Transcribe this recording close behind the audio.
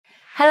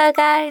Hello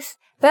guys,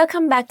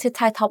 welcome back to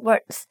Thai Top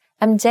Words.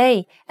 I'm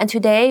Jay and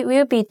today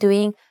we'll be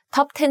doing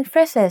top 10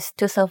 phrases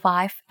to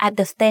survive at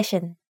the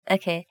station.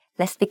 Okay,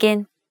 let's begin.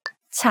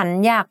 ฉัน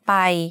อยากไป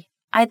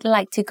I'd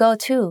like to go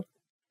too.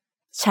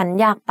 ฉัน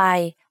อยากไป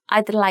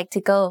I'd like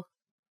to go.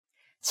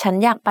 ฉัน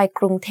อยากไป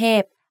กรุงเท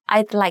พ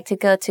I'd like to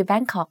go to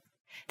Bangkok.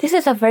 This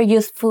is a very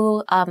useful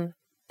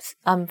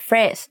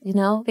phrase,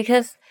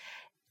 because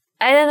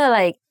I don't know,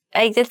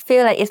 I just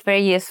feel like it's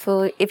very useful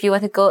if you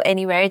want to go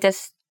anywhere,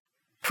 just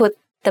put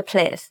the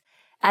place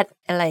at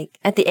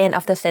the end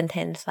of the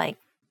sentence, like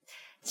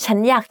ฉัน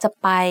อยากจะ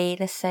ไป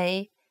let's say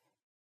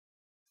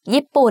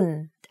ญี่ปุ่น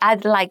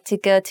I'd like to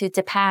go to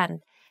Japan.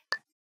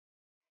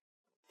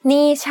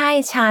 นี่ใช่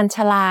ชานช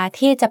าลา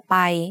ที่จะไป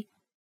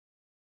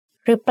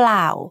หรือเปล่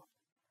า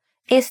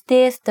Is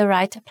this the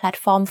right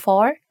platform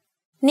for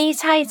นี่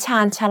ใช่ชา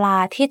นชาลา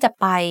ที่จะ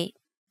ไป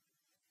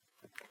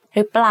ห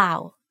รือเปล่า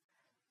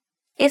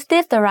Is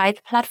this the right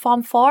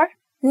platform for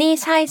นี่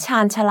ใช่ชา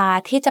นชาลา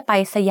ที่จะไป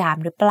สยาม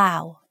หรือเปล่า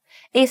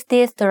Is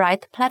this the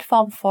right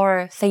platform for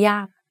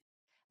Siam?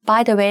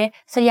 By the way,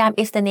 Siam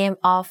is the name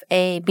of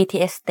a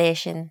BTS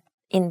station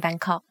in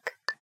Bangkok.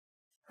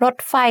 รถ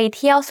ไฟเ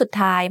ที่ยวสุด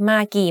ท้ายมา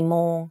กี่โม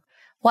ง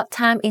What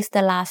time is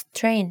the last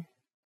train?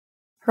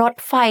 รถ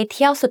ไฟเ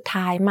ที่ยวสุด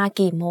ท้ายมา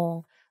กี่โมง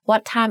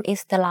What time is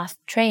the last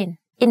train?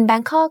 In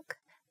Bangkok,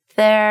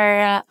 there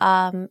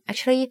are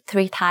actually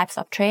 3 types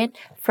of train.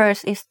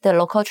 First is the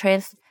local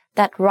trains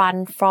that run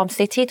from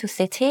city to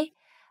city.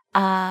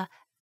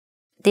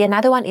 The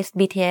another one is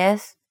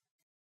BTS,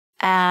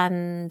 and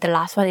the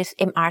last one is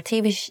MRT,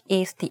 which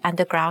is the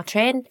underground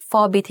train.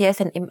 For BTS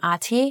and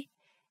MRT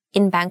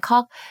in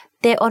Bangkok,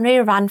 they only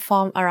run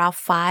from around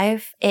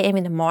 5 a.m.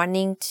 in the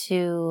morning to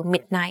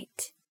midnight.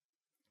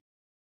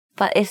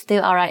 But it's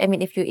still alright. I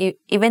mean,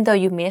 even though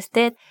you missed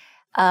it,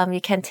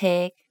 you can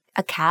take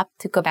a cab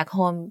to go back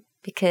home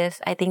because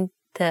I think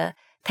the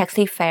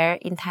taxi fare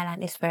in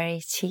Thailand is very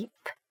cheap.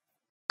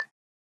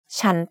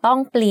 ฉันต้อง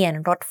เปลี่ยน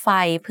รถไฟ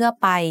เพื่อ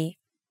ไป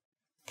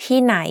ที่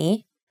ไหน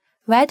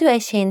Where do I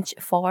change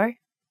for?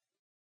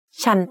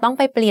 ฉันต้องไ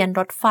ปเปลี่ยน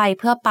รถไฟ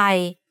เพื่อไป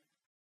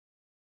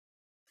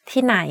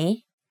ที่ไหน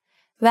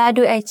Where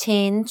do I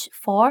change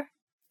for?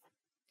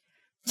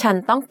 ฉัน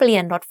ต้องเปลี่ย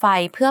นรถไฟ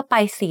เพื่อไป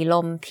สีล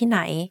มที่ไหน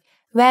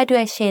Where do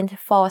I change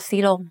for สี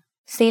ลม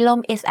สีลม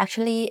is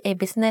actually a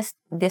business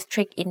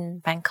district in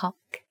Bangkok.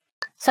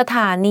 สถ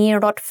านี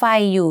รถไฟ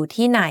อยู่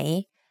ที่ไหน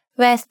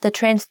Where's the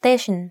train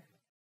station?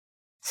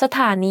 สถ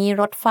านี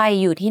รถไฟ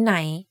อยู่ที่ไหน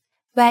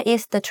Where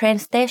is the train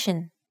station?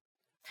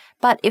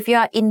 But if you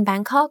are in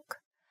Bangkok,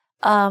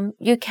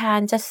 you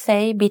can just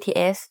say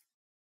BTS.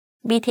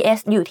 BTS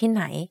อยู่ที่ไห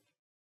น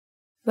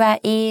Where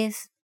is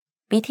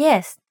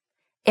BTS?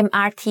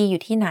 MRT อ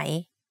ยู่ที่ไหน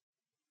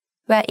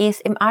Where is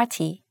MRT?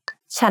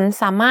 ฉัน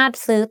สามารถ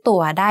ซื้อตั๋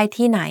วได้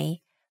ที่ไหน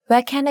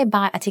Where can I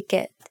buy a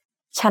ticket?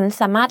 ฉัน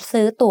สามารถ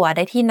ซื้อตั๋วไ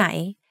ด้ที่ไหน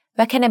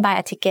Where can I buy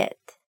a ticket?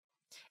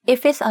 If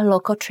it's a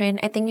local train,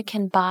 I think you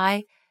can buy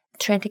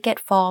train ticket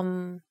from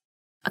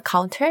a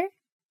counter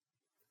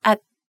at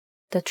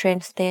the train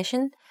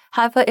station.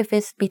 However, if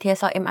it's BTS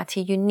or MRT,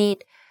 you need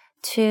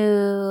to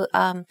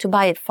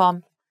buy it from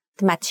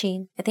the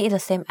machine. I think it's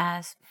the same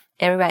as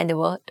everywhere in the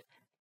world.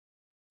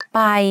 ไป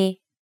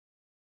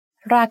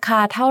ราคา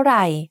เท่าไห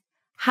ร่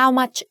How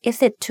much is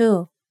it to?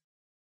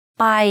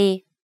 ไป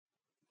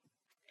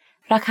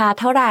ราคา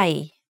เท่าไหร่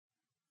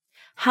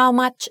How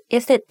much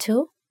is it to?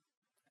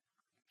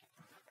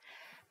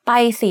 ไป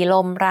สีล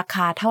มราค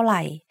าเท่าไห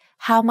ร่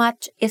How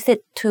much is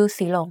it to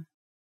สีลม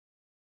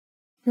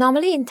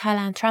Normally in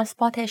Thailand,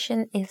 transportation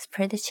is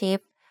pretty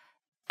cheap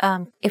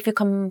if you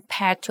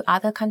compare to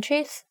other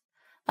countries.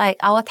 Like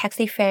our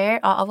taxi fare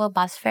or our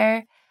bus fare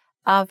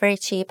are very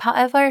cheap.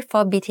 However,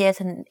 for BTS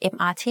and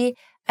MRT,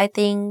 I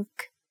think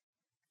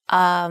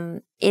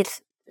it's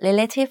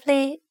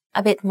relatively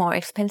a bit more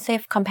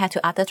expensive compared to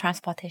other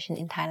transportation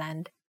in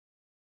Thailand.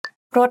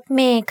 รถเม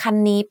ล์คัน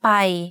นี้ไป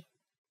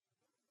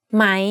ไ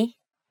หม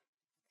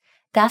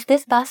Does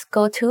this bus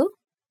go to?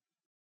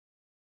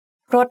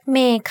 รถเม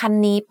ล์คัน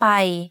นี้ไป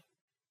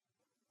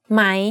ไห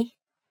ม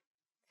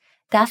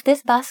Does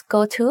this bus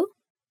go to?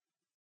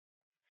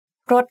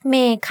 รถเม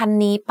ล์คัน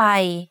นี้ไป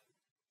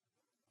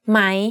ไหม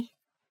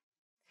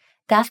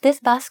Does this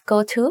bus go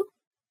to?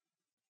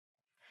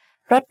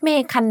 รถเม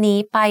ล์คันนี้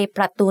ไปป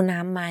ระตูน้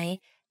ำไหม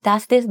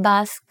Does this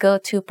bus go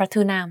to ประ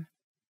ตูน้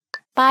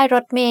ำป้ายร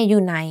ถเมล์อ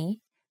ยู่ไหน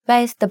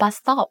Where is the bus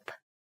stop?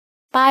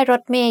 ป้ายร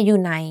ถเมล์อยู่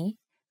ไหน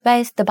Where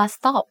is the bus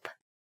stop?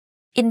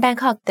 In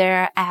Bangkok, there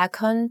are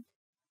aircon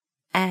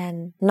and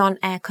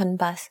non-aircon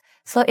bus.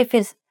 So if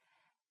it's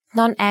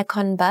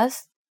non-aircon bus,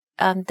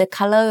 the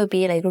color will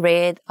be like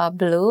red or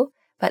blue.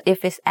 But if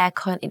it's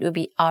aircon, it will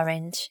be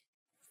orange.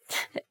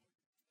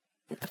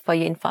 For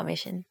your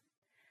information.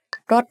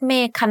 รถเม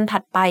ล์คันถั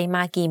ดไปม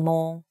ากี่โม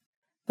ง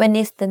When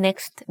is the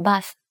next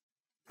bus?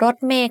 รถ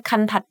เมล์คั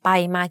นถัดไป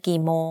มากี่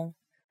โมง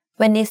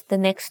When is the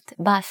next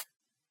bus?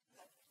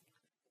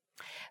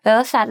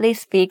 Well, sadly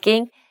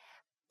speaking,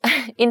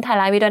 in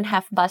Thailand we don't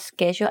have bus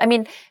schedule. I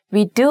mean,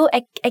 we do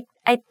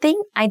I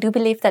think I do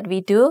believe that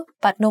we do,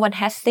 but no one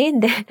has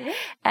seen it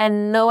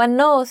and no one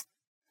knows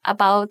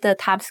about the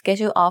time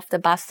schedule of the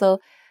bus. So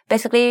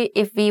basically,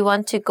 if we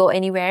want to go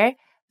anywhere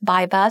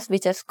by bus, we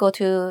just go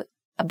to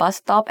a bus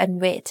stop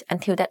and wait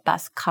until that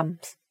bus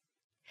comes.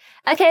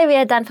 Okay, we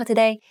are done for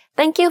today.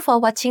 Thank you for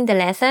watching the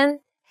lesson.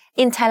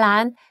 In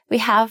Thailand, we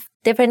have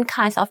different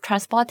kinds of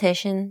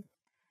transportation,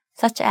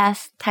 such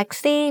as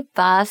taxi,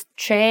 bus,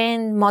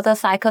 train,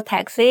 motorcycle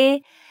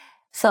taxi,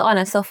 so on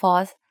and so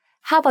forth.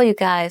 How about you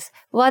guys?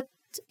 What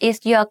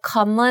is your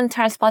common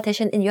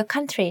transportation in your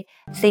country?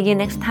 See you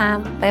next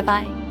time. Bye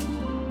bye.